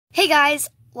Hey guys,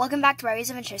 welcome back to Barbie's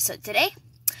Adventure. So today,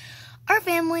 our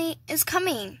family is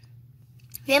coming.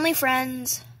 Family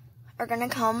friends are gonna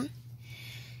come,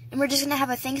 and we're just gonna have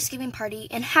a Thanksgiving party,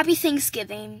 and happy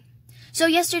Thanksgiving. So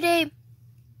yesterday,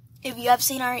 if you have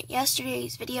seen our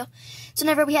yesterday's video, so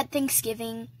whenever we had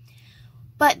Thanksgiving,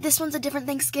 but this one's a different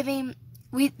Thanksgiving.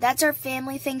 That's our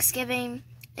family Thanksgiving,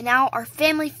 and now our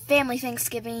family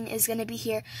Thanksgiving is gonna be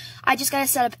here. I just gotta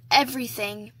set up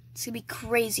everything. It's going to be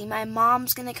crazy. My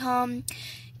mom's going to come.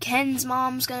 Ken's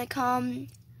mom's going to come.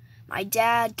 My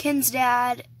dad, Ken's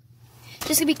dad.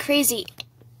 Just going to be crazy.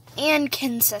 And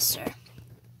Ken's sister.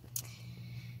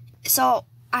 So,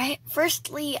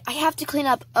 firstly, I have to clean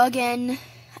up again.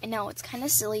 I know, it's kind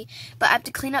of silly. But I have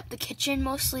to clean up the kitchen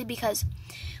mostly because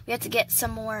we have to get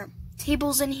some more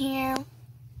tables in here.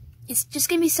 It's just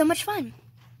going to be so much fun.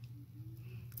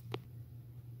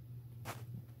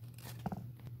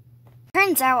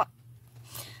 Turns out,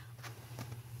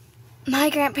 my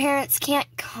grandparents can't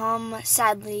come,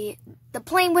 sadly. The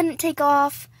plane wouldn't take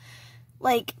off,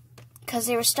 because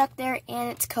they were stuck there, and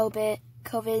it's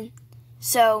COVID.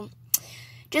 So,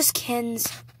 just Ken's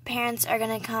parents are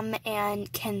going to come, and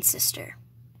Ken's sister.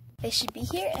 They should be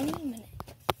here any minute.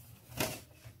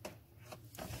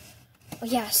 Oh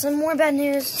yeah, some more bad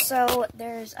news. So,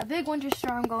 there's a big winter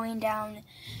storm going down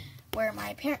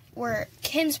where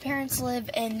Ken's parents live,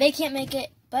 and they can't make it,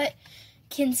 but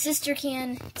Ken's sister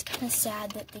can. It's kind of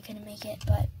sad that they couldn't make it,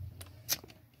 but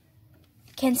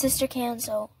Ken's sister can,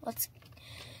 so that's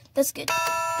good.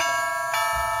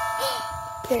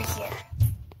 They're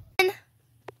here.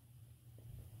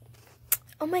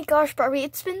 Oh my gosh, Barbie,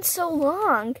 it's been so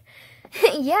long.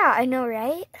 Yeah, I know,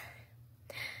 right?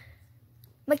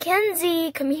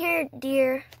 Mackenzie, come here,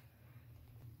 dear.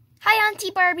 Hi,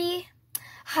 Auntie Barbie.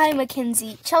 Hi,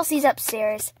 Mackenzie. Chelsea's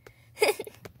upstairs.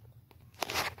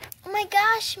 Oh my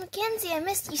gosh, Mackenzie, I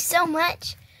missed you so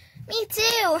much. Me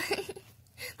too.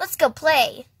 Let's go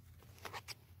play.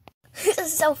 This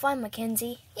is so fun,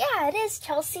 Mackenzie. Yeah, it is,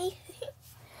 Chelsea.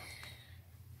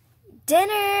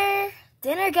 Dinner,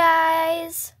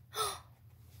 guys.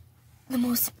 The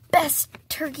most best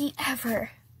turkey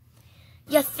ever.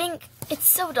 You think it's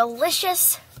so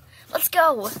delicious? Let's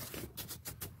go.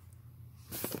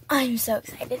 I'm so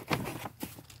excited.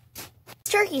 This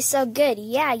turkey's so good,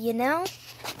 yeah, you know?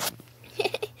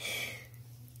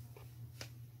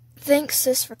 Thanks,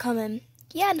 sis, for coming.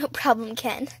 Yeah, no problem,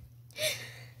 Ken.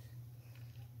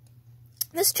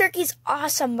 This turkey's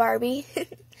awesome, Barbie.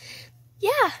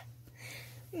 Yeah.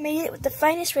 Made it with the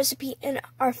finest recipe in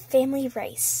our family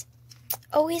rice.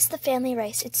 Always the family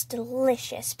rice. It's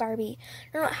delicious, Barbie.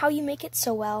 I don't know how you make it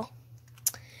so well.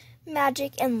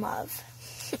 Magic and love.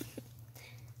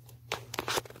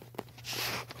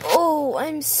 Oh,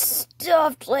 I'm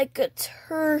stuffed like a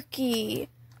turkey.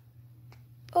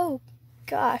 Oh,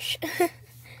 gosh.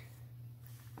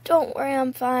 Don't worry,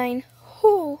 I'm fine.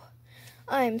 Oh,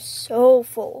 I'm so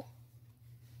full.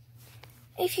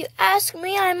 If you ask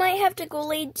me, I might have to go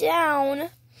lay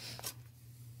down.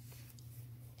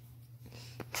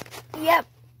 Yep,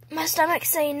 my stomach's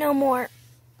saying no more.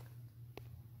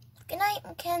 Good night,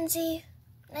 Mackenzie.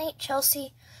 Good night,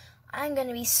 Chelsea. I'm going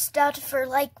to be stuffed for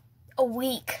a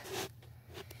week.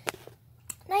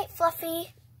 Night,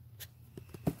 Fluffy.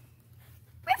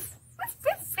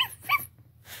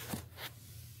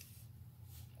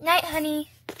 Night,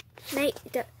 honey. Night,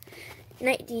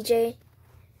 DJ.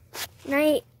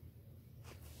 Night,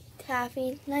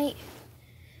 Taffy. Night,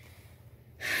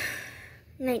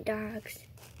 dogs.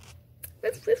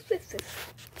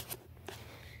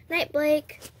 Night,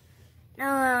 Blake.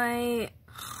 Night.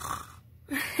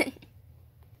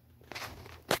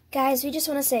 Guys, we just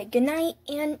want to say good night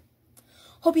and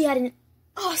hope you had an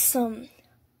awesome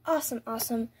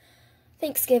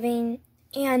Thanksgiving.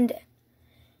 And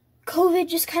COVID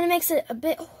just kind of makes it a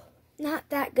bit not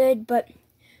that good, but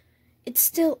it's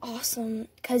still awesome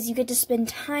because you get to spend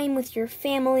time with your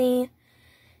family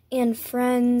and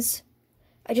friends.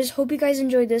 I just hope you guys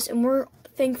enjoyed this, and we're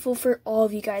thankful for all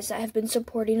of you guys that have been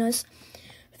supporting us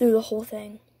through the whole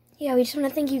thing. Yeah, we just want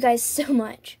to thank you guys so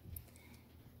much.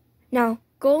 Now,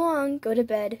 go along, go to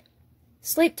bed,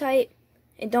 sleep tight,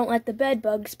 and don't let the bed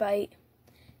bugs bite.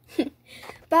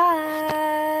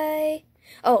 Bye!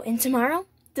 Oh, and tomorrow,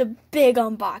 the big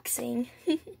unboxing.